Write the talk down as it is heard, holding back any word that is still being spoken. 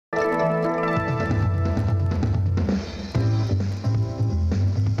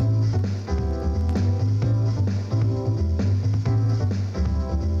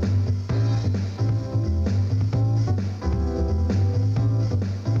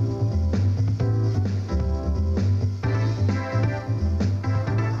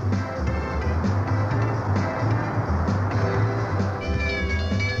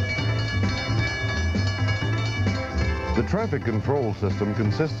traffic control system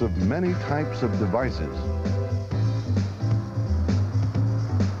consists of many types of devices.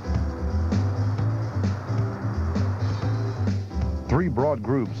 Three broad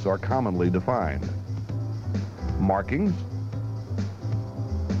groups are commonly defined: markings,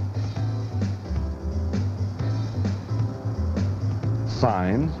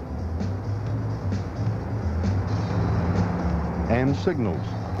 signs, and signals.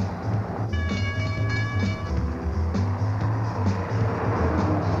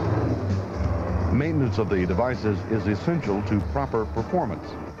 Maintenance of the devices is essential to proper performance.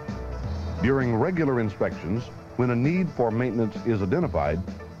 During regular inspections, when a need for maintenance is identified,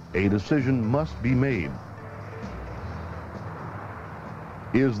 a decision must be made.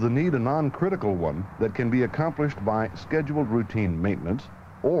 Is the need a non-critical one that can be accomplished by scheduled routine maintenance,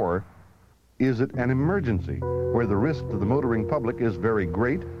 or is it an emergency where the risk to the motoring public is very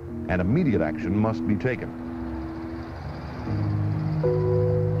great and immediate action must be taken?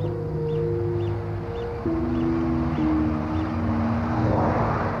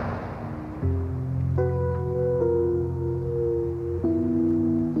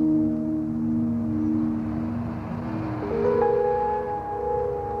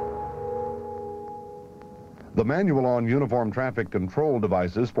 The Manual on Uniform Traffic Control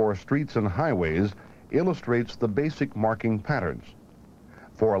Devices for Streets and Highways illustrates the basic marking patterns.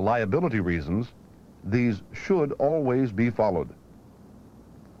 For liability reasons, these should always be followed.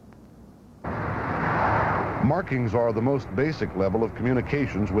 Markings are the most basic level of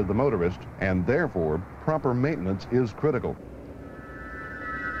communications with the motorist, and therefore proper maintenance is critical.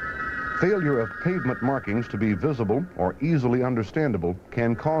 Failure of pavement markings to be visible or easily understandable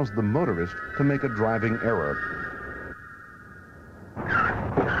can cause the motorist to make a driving error.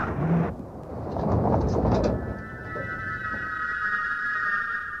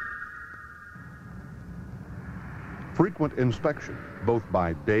 Frequent inspection, both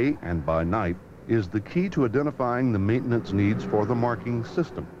by day and by night, is the key to identifying the maintenance needs for the marking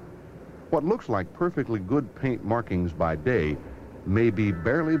system. What looks like perfectly good paint markings by day may be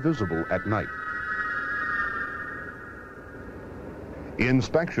barely visible at night.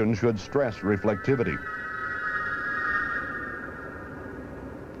 Inspection should stress reflectivity.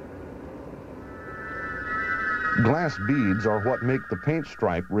 Glass beads are what make the paint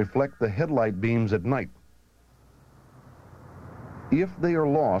stripe reflect the headlight beams at night. If they are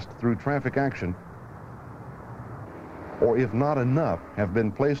lost through traffic action, or if not enough have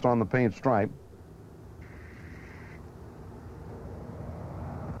been placed on the paint stripe,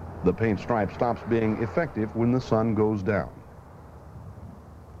 the paint stripe stops being effective when the sun goes down.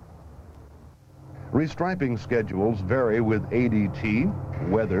 Restriping schedules vary with ADT,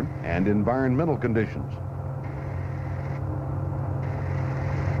 weather, and environmental conditions.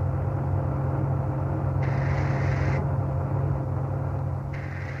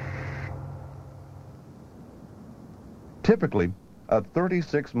 Typically, a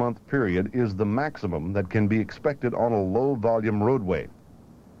 36-month period is the maximum that can be expected on a low-volume roadway.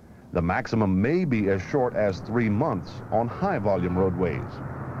 The maximum may be as short as 3 months on high-volume roadways.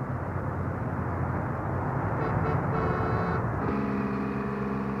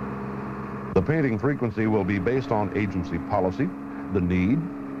 The painting frequency will be based on agency policy, the need,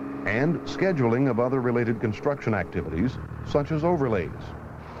 and scheduling of other related construction activities, such as overlays.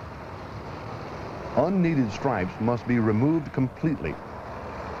 Unneeded stripes must be removed completely.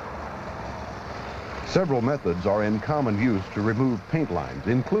 Several methods are in common use to remove paint lines,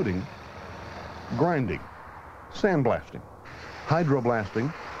 including grinding, sandblasting,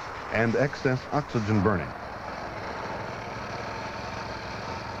 hydroblasting, and excess oxygen burning.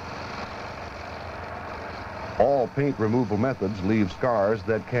 All paint removal methods leave scars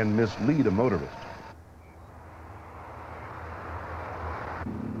that can mislead a motorist.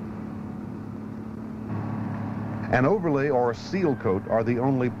 An overlay or seal coat are the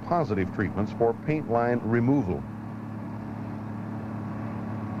only positive treatments for paint line removal.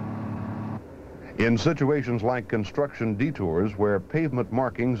 In situations like construction detours where pavement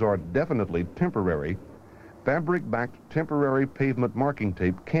markings are definitely temporary, fabric-backed temporary pavement marking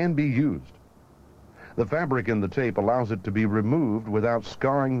tape can be used. The fabric in the tape allows it to be removed without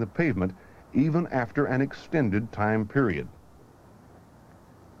scarring the pavement even after an extended time period.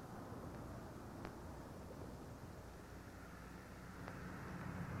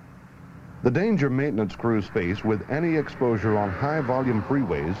 The danger maintenance crews face with any exposure on high-volume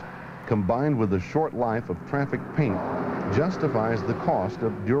freeways, combined with the short life of traffic paint, justifies the cost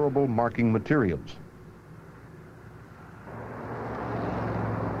of durable marking materials.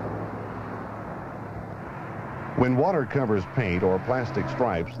 When water covers paint or plastic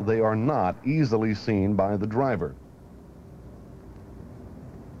stripes, they are not easily seen by the driver.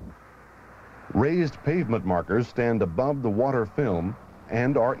 Raised pavement markers stand above the water film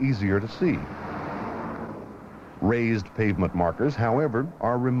and are easier to see. Raised pavement markers, however,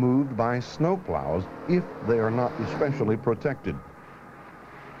 are removed by snowplows if they are not especially protected.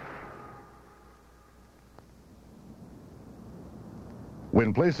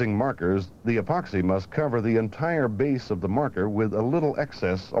 When placing markers, the epoxy must cover the entire base of the marker with a little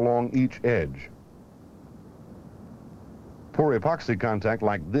excess along each edge. Poor epoxy contact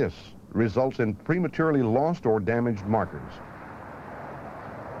like this results in prematurely lost or damaged markers.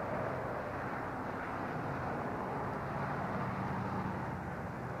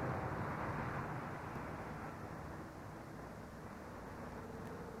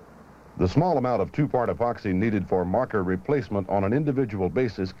 The small amount of two-part epoxy needed for marker replacement on an individual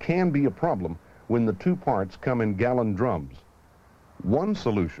basis can be a problem when the two parts come in gallon drums. One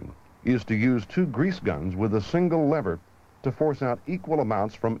solution is to use two grease guns with a single lever to force out equal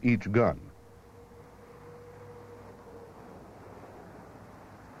amounts from each gun.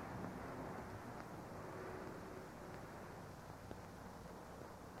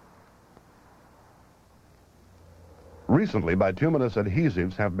 Recently, bituminous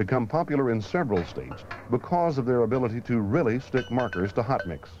adhesives have become popular in several states because of their ability to really stick markers to hot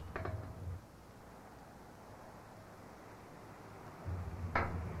mix.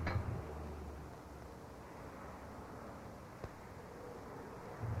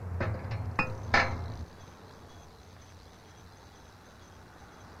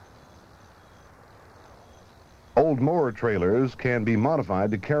 Old mower trailers can be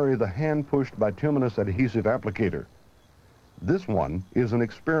modified to carry the hand-pushed bituminous adhesive applicator. This one is an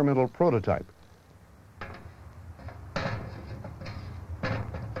experimental prototype.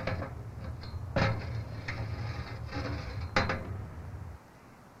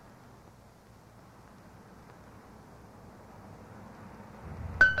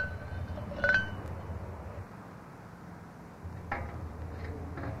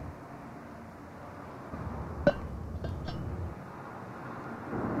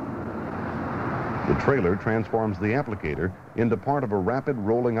 The trailer transforms the applicator into part of a rapid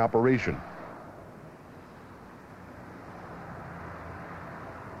rolling operation.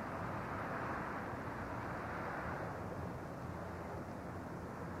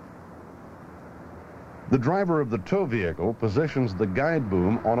 The driver of the tow vehicle positions the guide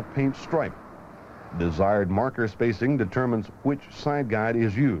boom on a paint stripe. Desired marker spacing determines which side guide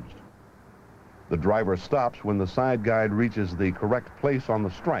is used. The driver stops when the side guide reaches the correct place on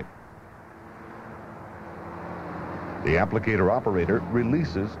the stripe. The applicator operator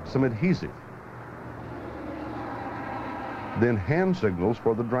releases some adhesive, then hand signals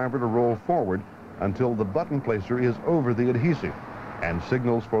for the driver to roll forward until the button placer is over the adhesive, and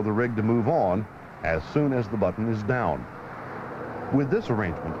signals for the rig to move on as soon as the button is down. With this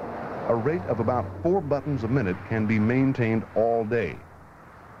arrangement, a rate of about 4 buttons a minute can be maintained all day.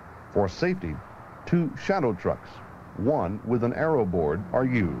 For safety, 2 shadow trucks, one with an arrow board, are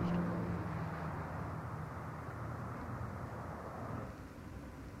used.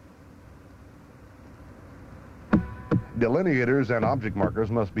 Delineators and object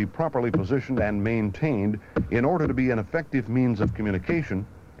markers must be properly positioned and maintained in order to be an effective means of communication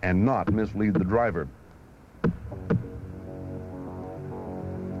and not mislead the driver.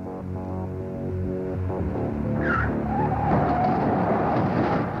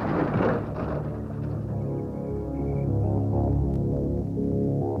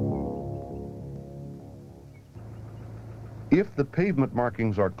 If the pavement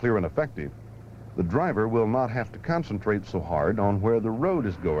markings are clear and effective, the driver will not have to concentrate so hard on where the road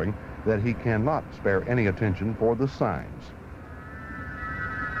is going that he cannot spare any attention for the signs.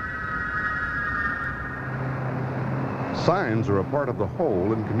 Signs are a part of the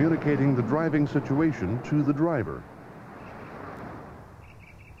whole in communicating the driving situation to the driver.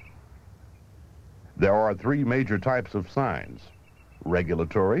 There are 3 major types of signs: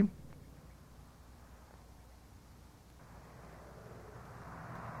 regulatory,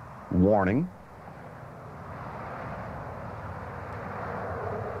 warning,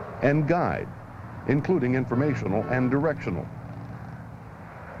 and guide, including informational and directional.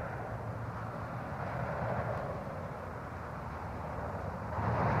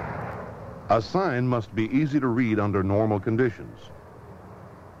 A sign must be easy to read under normal conditions.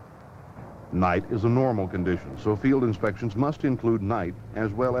 Night is a normal condition, so field inspections must include night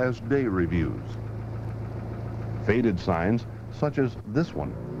as well as day reviews. Faded signs, such as this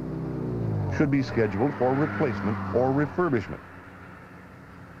one, should be scheduled for replacement or refurbishment.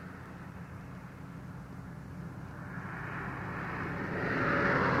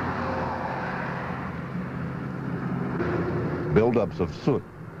 Buildups of soot,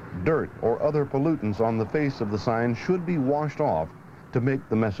 Dirt or other pollutants on the face of the sign should be washed off to make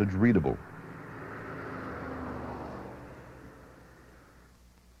the message readable.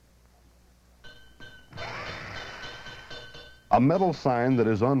 A metal sign that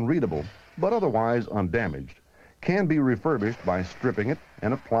is unreadable, but otherwise undamaged, can be refurbished by stripping it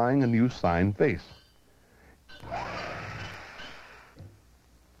and applying a new sign face.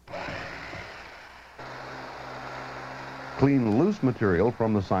 Clean loose material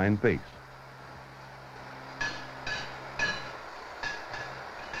from the sign face.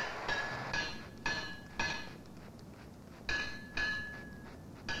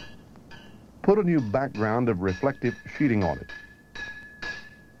 Put a new background of reflective sheeting on it.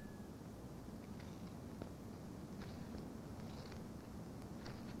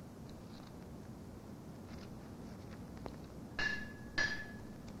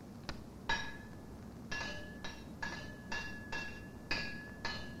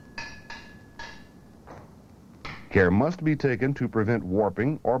 Care must be taken to prevent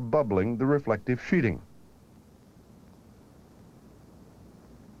warping or bubbling the reflective sheeting.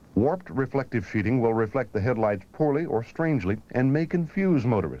 Warped reflective sheeting will reflect the headlights poorly or strangely and may confuse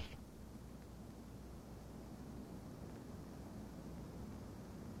motorists.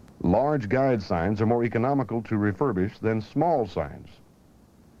 Large guide signs are more economical to refurbish than small signs.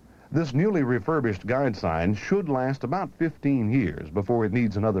 This newly refurbished guide sign should last about 15 years before it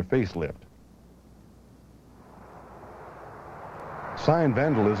needs another facelift. Sign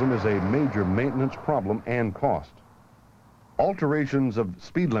vandalism is a major maintenance problem and cost. Alterations of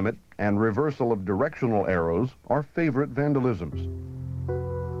speed limit and reversal of directional arrows are favorite vandalisms.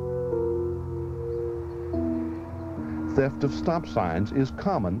 Theft of stop signs is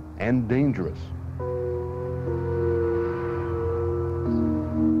common and dangerous.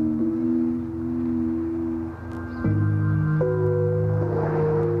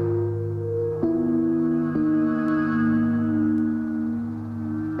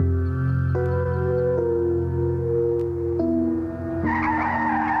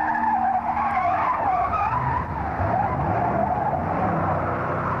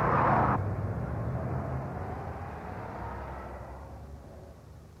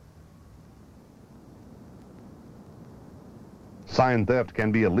 Sign theft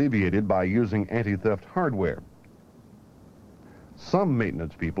can be alleviated by using anti-theft hardware. Some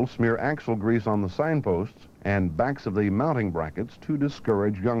maintenance people smear axle grease on the signposts and backs of the mounting brackets to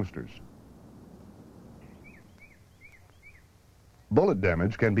discourage youngsters. Bullet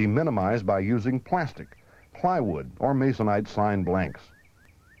damage can be minimized by using plastic, plywood, or masonite sign blanks.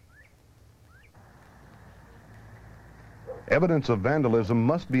 Evidence of vandalism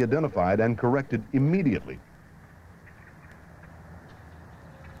must be identified and corrected immediately.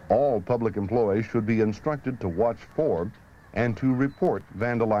 All public employees should be instructed to watch for and to report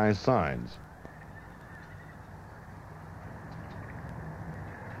vandalized signs.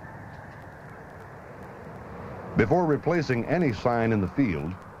 Before replacing any sign in the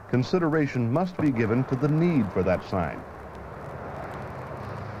field, consideration must be given to the need for that sign.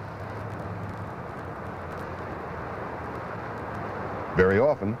 Very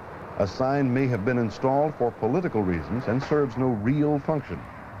often, a sign may have been installed for political reasons and serves no real function.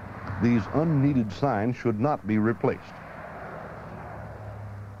 These unneeded signs should not be replaced.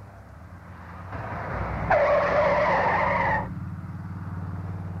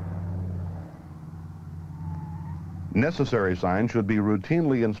 Necessary signs should be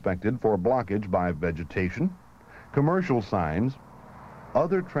routinely inspected for blockage by vegetation, commercial signs,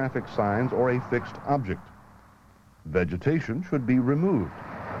 other traffic signs, or a fixed object. Vegetation should be removed.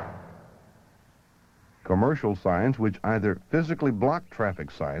 Commercial signs which either physically block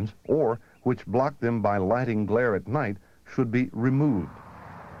traffic signs or which block them by lighting glare at night should be removed.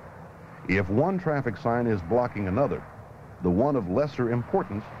 If one traffic sign is blocking another, the one of lesser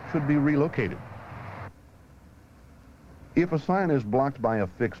importance should be relocated. If a sign is blocked by a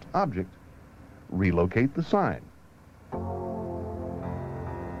fixed object, relocate the sign.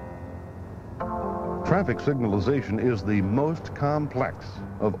 Traffic signalization is the most complex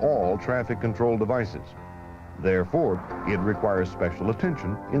of all traffic control devices. Therefore, it requires special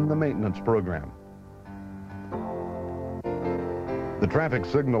attention in the maintenance program. The traffic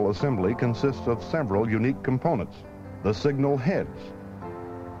signal assembly consists of several unique components: the signal heads,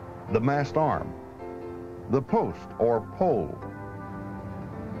 the mast arm, the post or pole,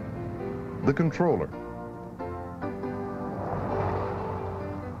 the controller,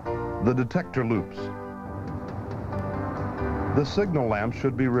 the detector loops. The signal lamps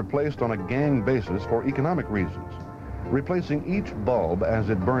should be replaced on a gang basis for economic reasons. Replacing each bulb as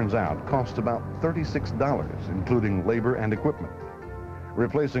it burns out costs about $36, including labor and equipment.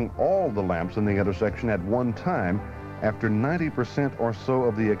 Replacing all the lamps in the intersection at one time after 90% or so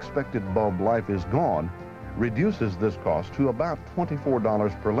of the expected bulb life is gone reduces this cost to about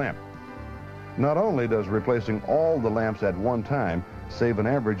 $24 per lamp. Not only does replacing all the lamps at one time save an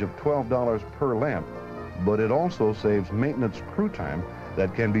average of $12 per lamp, but it also saves maintenance crew time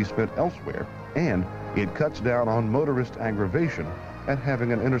that can be spent elsewhere, and it cuts down on motorist aggravation at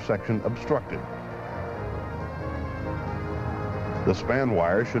having an intersection obstructed. The span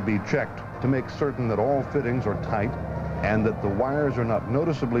wire should be checked to make certain that all fittings are tight and that the wires are not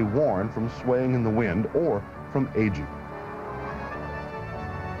noticeably worn from swaying in the wind or from aging.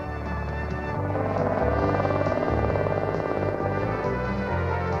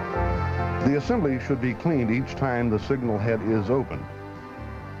 The assembly should be cleaned each time the signal head is opened.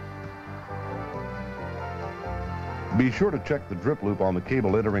 Be sure to check the drip loop on the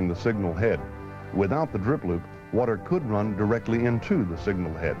cable entering the signal head. Without the drip loop, water could run directly into the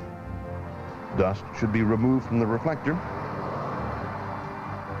signal head. Dust should be removed from the reflector.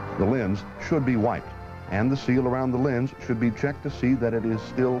 The lens should be wiped, and the seal around the lens should be checked to see that it is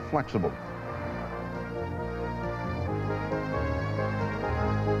still flexible.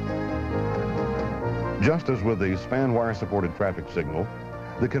 Just as with the span wire supported traffic signal,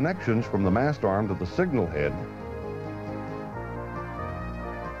 the connections from the mast arm to the signal head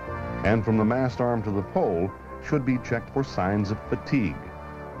and from the mast arm to the pole should be checked for signs of fatigue.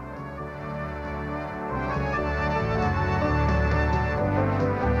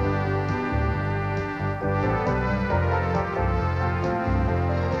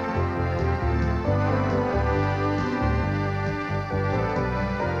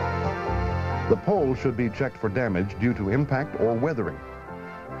 The pole should be checked for damage due to impact or weathering.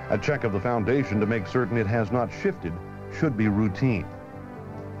 A check of the foundation to make certain it has not shifted should be routine.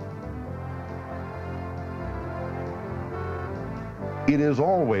 It is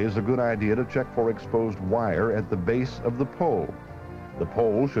always a good idea to check for exposed wire at the base of the pole. The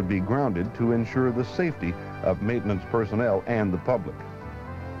pole should be grounded to ensure the safety of maintenance personnel and the public.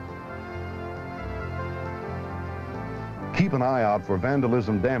 Keep an eye out for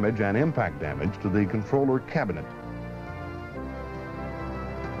vandalism damage and impact damage to the controller cabinet.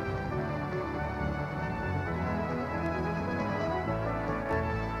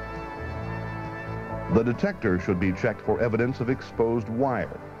 The detector should be checked for evidence of exposed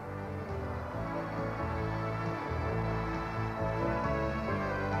wire.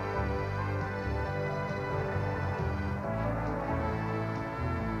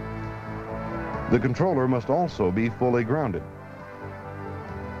 The controller must also be fully grounded.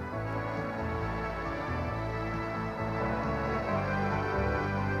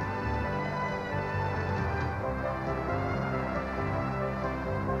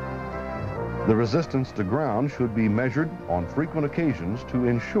 The resistance to ground should be measured on frequent occasions to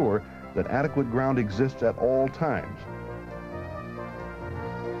ensure that adequate ground exists at all times.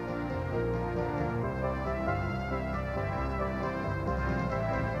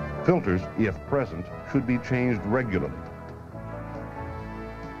 Filters, if present, should be changed regularly.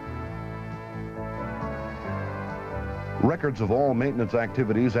 Records of all maintenance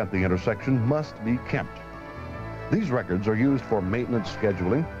activities at the intersection must be kept. These records are used for maintenance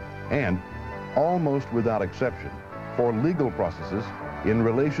scheduling and, almost without exception, for legal processes in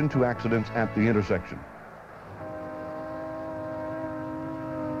relation to accidents at the intersection.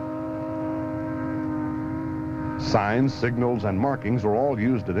 Signs, signals, and markings are all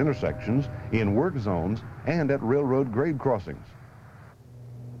used at intersections, in work zones, and at railroad grade crossings.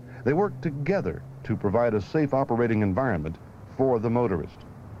 They work together to provide a safe operating environment for the motorist.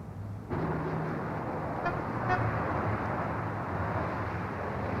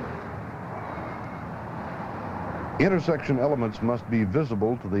 Intersection elements must be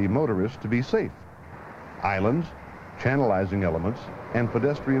visible to the motorist to be safe. Islands, channelizing elements, and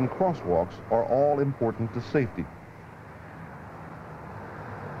pedestrian crosswalks are all important to safety.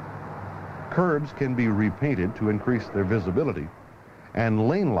 Curbs can be repainted to increase their visibility, and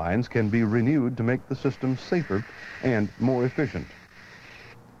lane lines can be renewed to make the system safer and more efficient.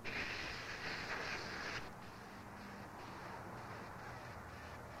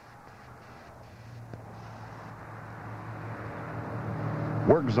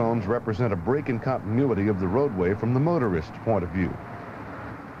 Work zones represent a break in continuity of the roadway from the motorist's point of view.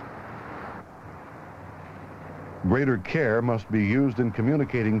 Greater care must be used in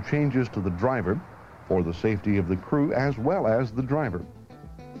communicating changes to the driver for the safety of the crew as well as the driver.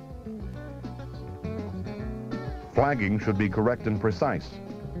 Flagging should be correct and precise.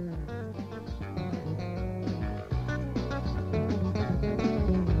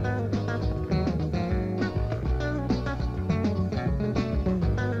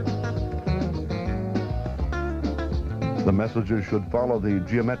 The messages should follow the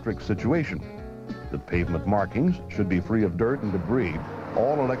geometric situation. The pavement markings should be free of dirt and debris.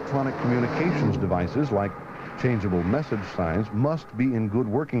 All electronic communications devices, like changeable message signs, must be in good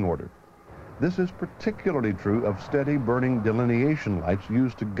working order. This is particularly true of steady burning delineation lights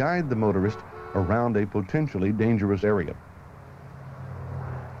used to guide the motorist around a potentially dangerous area.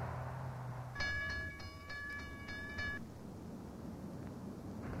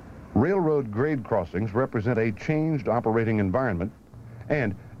 Railroad grade crossings represent a changed operating environment,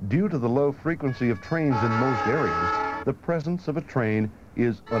 and due to the low frequency of trains in most areas, the presence of a train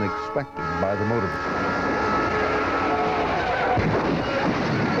is unexpected by the motorist.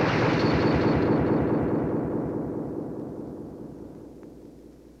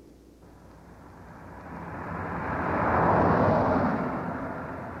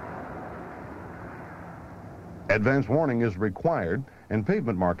 Advance warning is required, and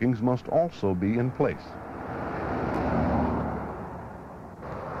pavement markings must also be in place.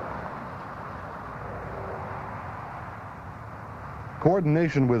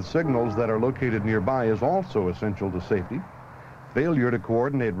 Coordination with signals that are located nearby is also essential to safety. Failure to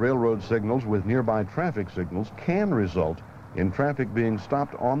coordinate railroad signals with nearby traffic signals can result in traffic being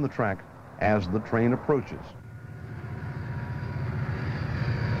stopped on the track as the train approaches.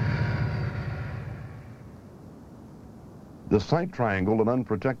 The sight triangle in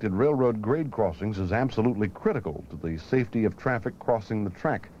unprotected railroad grade crossings is absolutely critical to the safety of traffic crossing the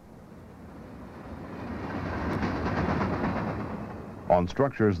track. On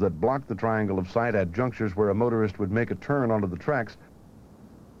structures that block the triangle of sight at junctures where a motorist would make a turn onto the tracks,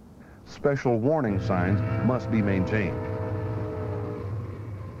 special warning signs must be maintained.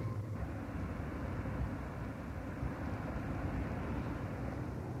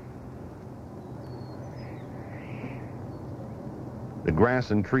 The grass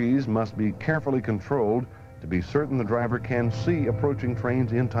and trees must be carefully controlled to be certain the driver can see approaching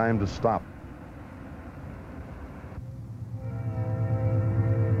trains in time to stop.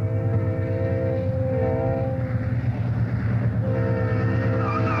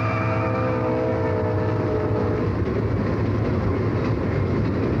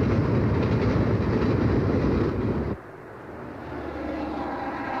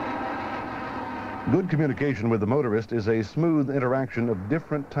 Good communication with the motorist is a smooth interaction of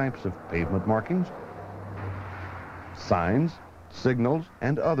different types of pavement markings, signs, signals,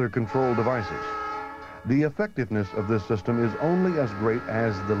 and other control devices. The effectiveness of this system is only as great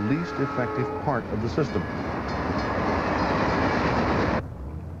as the least effective part of the system.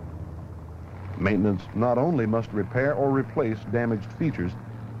 Maintenance not only must repair or replace damaged features,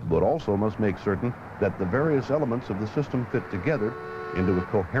 but also must make certain that the various elements of the system fit together into a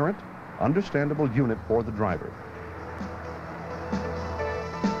coherent, understandable unit for the driver.